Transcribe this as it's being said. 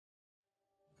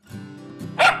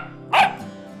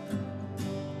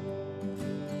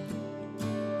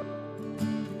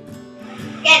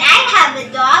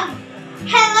a dog?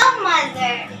 Hello,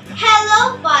 Mother.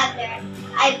 Hello, Father.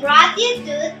 I brought you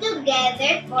two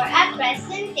together for a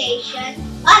presentation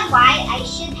on why I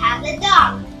should have a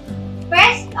dog.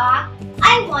 First off,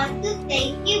 I want to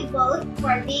thank you both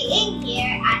for being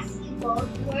here as you both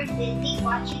were busy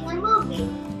watching a movie.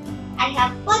 I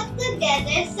have put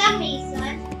together some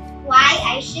reasons why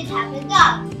I should have a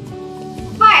dog.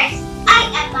 First, I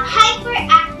am a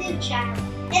hyperactive child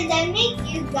and I make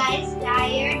you guys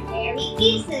tired very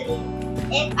easily.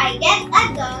 If I get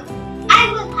a dog,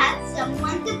 I will have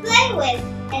someone to play with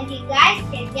and you guys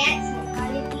can get some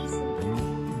quality sleep.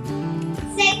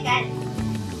 Second,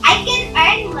 I can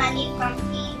earn money from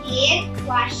feeding,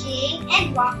 washing,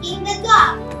 and walking the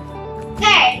dog.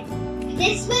 Third,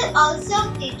 this will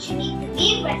also teach me to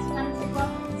be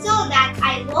responsible so that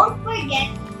I won't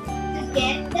forget to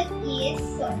get the keys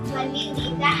when we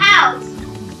leave the house.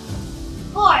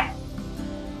 Fourth,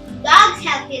 dogs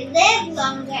help you live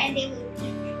longer and they will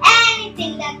eat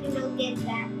anything that you will give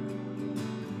them.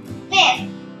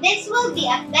 Fifth, this will be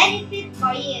a benefit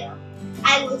for you.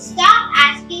 I will stop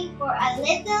asking for a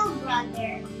little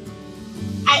brother.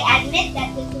 I admit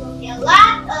that this will be a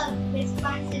lot of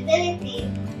responsibility,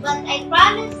 but I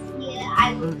promise you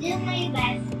I will do my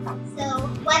best. So,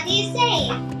 what do you say?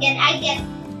 Can I get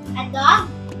a dog?